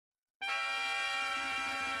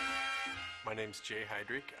My name's Jay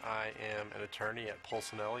Heidrick. I am an attorney at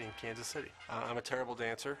Polsinelli in Kansas City. I'm a terrible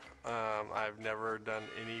dancer. I've never done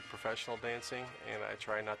any professional dancing, and I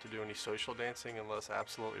try not to do any social dancing unless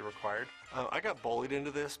absolutely required. I got bullied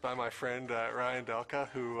into this by my friend Ryan Delka,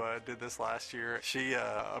 who did this last year. She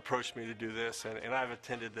approached me to do this, and I've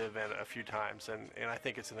attended the event a few times, and I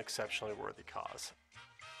think it's an exceptionally worthy cause.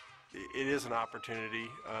 It is an opportunity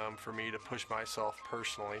for me to push myself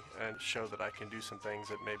personally and show that I can do some things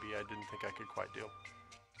that maybe I didn't think I could quite do.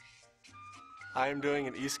 I am doing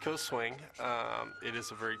an East Coast swing. It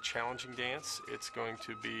is a very challenging dance. It's going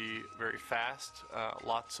to be very fast,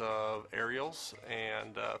 lots of aerials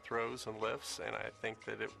and throws and lifts, and I think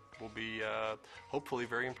that it will be hopefully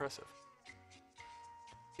very impressive.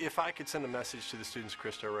 If I could send a message to the students of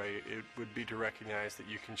Cristo Rey, it would be to recognize that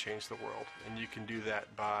you can change the world, and you can do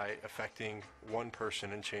that by affecting one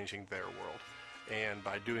person and changing their world. And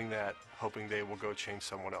by doing that, hoping they will go change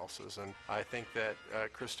someone else's. And I think that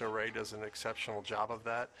Cristo Rey does an exceptional job of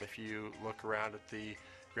that. If you look around at the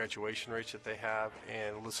graduation rates that they have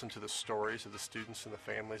and listen to the stories of the students and the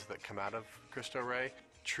families that come out of Cristo Rey,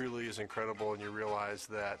 truly is incredible, and you realize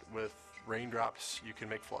that with raindrops you can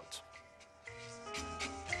make floods.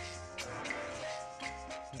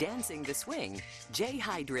 Dancing the swing, Jay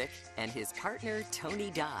Heidrick and his partner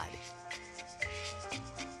Tony Dodd.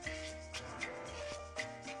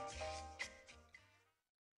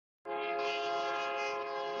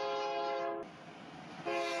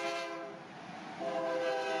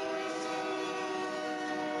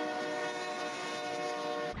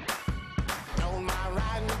 Don't mind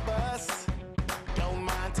riding the bus, don't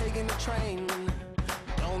mind taking the train,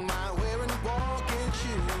 don't mind wearing walking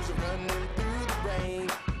shoes or running through the rain.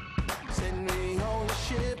 Send me on the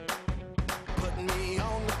ship, put me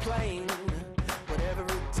on the plane. Whatever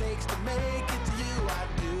it takes to make it to you,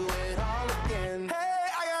 I'd do it all again. Hey,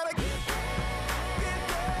 I gotta get there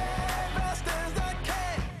fast as I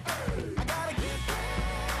can. I gotta get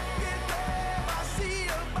there by sea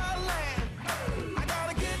or by land. I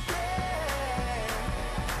gotta get there,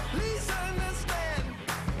 please understand.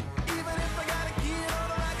 Even if I gotta get on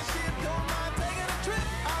a rocket ship, don't mind taking a trip.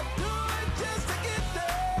 I'll do it just to get there.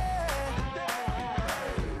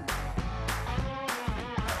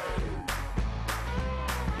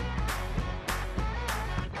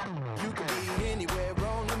 You could be anywhere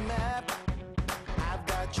on the map. I've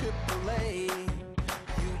got AAA.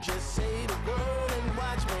 You just say the word and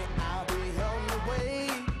watch me. I'll be on the way.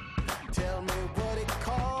 Tell me what it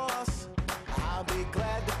costs. I'll be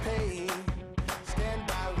glad to pay. Stand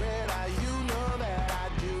by red eye. You know that I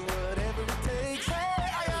do whatever it takes.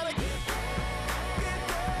 Hey, I gotta get there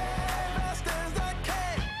fast as I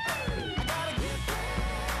can. I gotta get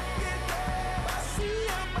there by sea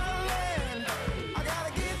or by land. I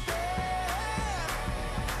gotta get there,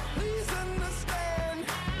 please understand.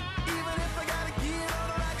 Even if I gotta get on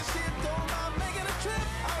a rocket ship, don't mind making a trip.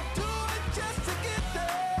 I'll do it just to get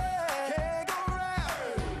there. Can't go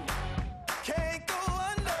round, can't go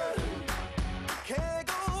under, can't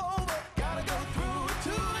go over, gotta go through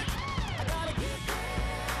to it. I gotta get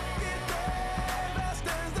there fast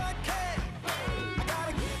as I can. I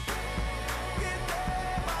gotta get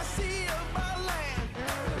there by sea or by land.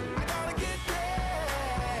 I gotta get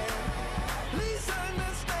there, please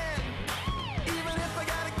understand. Even if I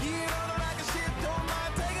gotta get on a rocket ship, don't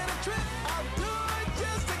mind taking a trip. I'll do it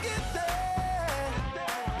just to get there.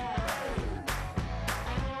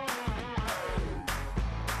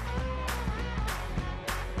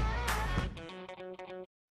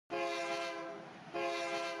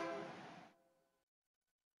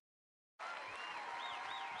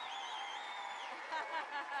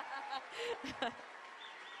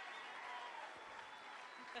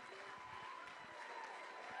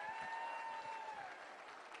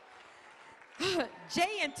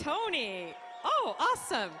 Jay and Tony. Oh,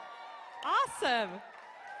 awesome. Awesome.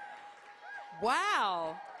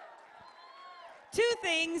 Wow. Two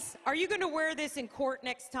things. Are you going to wear this in court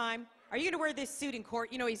next time? Are you going to wear this suit in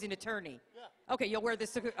court? You know he's an attorney. Yeah. Okay, you'll wear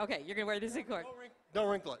this. Okay, you're going to wear this in court. Don't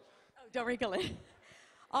wrinkle it. Oh, don't wrinkle it.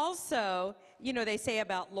 Also, you know, they say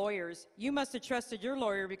about lawyers, you must have trusted your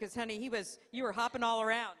lawyer because, honey, you were hopping all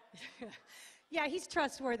around. Yeah, he's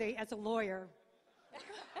trustworthy as a lawyer.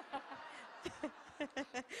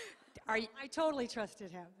 I totally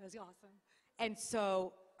trusted him. It was awesome. And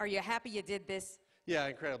so, are you happy you did this? Yeah,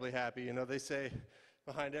 incredibly happy. You know, they say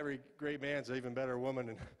behind every great man's an even better woman,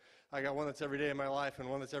 and I got one that's every day in my life and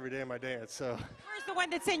one that's every day in my dance. So Where's the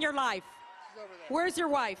one that's in your life? she's over there. Where's your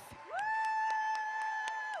wife?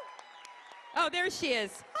 Oh, there she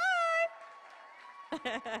is. Hi.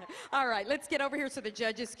 All right, let's get over here so the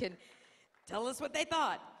judges can tell us what they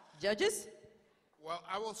thought. Judges? Well,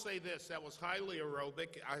 I will say this, that was highly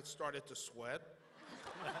aerobic. I started to sweat.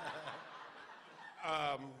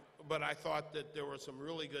 But I thought that there were some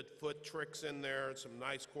really good foot tricks in there, some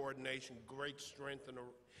nice coordination, great strength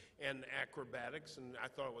and acrobatics, and I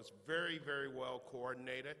thought it was very, very well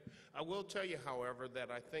coordinated. I will tell you, however,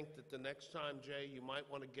 that I think that the next time, Jay, you might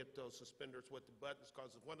want to get those suspenders with the buttons,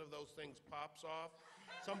 because if one of those things pops off,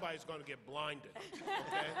 somebody's going to get blinded,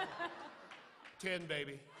 okay? 10,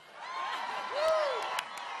 baby.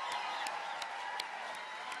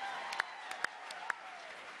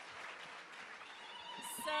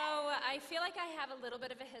 So I feel like I have a little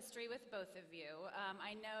bit of a history with both of you.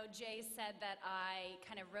 I know Jay said that I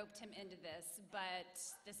kind of roped him into this, but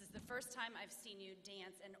this is the first time I've seen you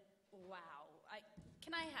dance, and wow.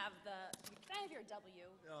 Can I have your W?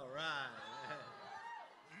 All right.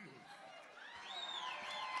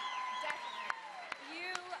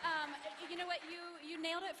 You know what, you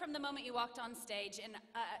nailed it from the moment you walked on stage, and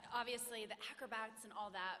obviously the acrobats and all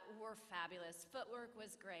that were fabulous. Footwork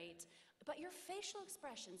was great, but your facial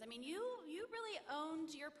expressions, I mean, you really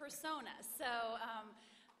owned your persona, so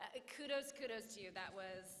kudos to you. That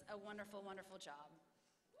was a wonderful, wonderful job.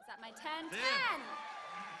 Is that my 10? 10!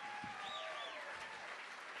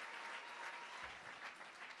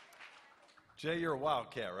 Jay, you're a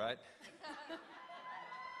wildcat, right?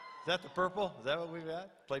 Is that the purple? Is that what we've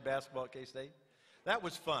got? Play basketball at K-State? That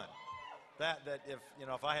was fun. That if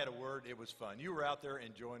I had a word, it was fun. You were out there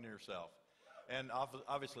enjoying yourself, and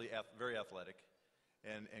obviously very athletic,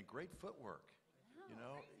 and great footwork. You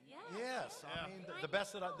know. Yeah. Yes. I mean the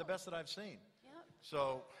best that I've seen. Yep.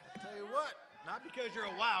 So I tell you what, not because you're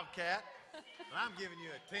a wildcat, but I'm giving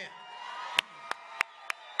you a 10.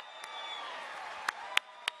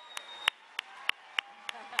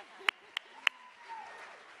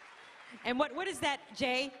 And what is that,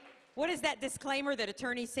 Jay? What is that disclaimer that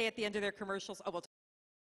attorneys say at the end of their commercials? Oh, we'll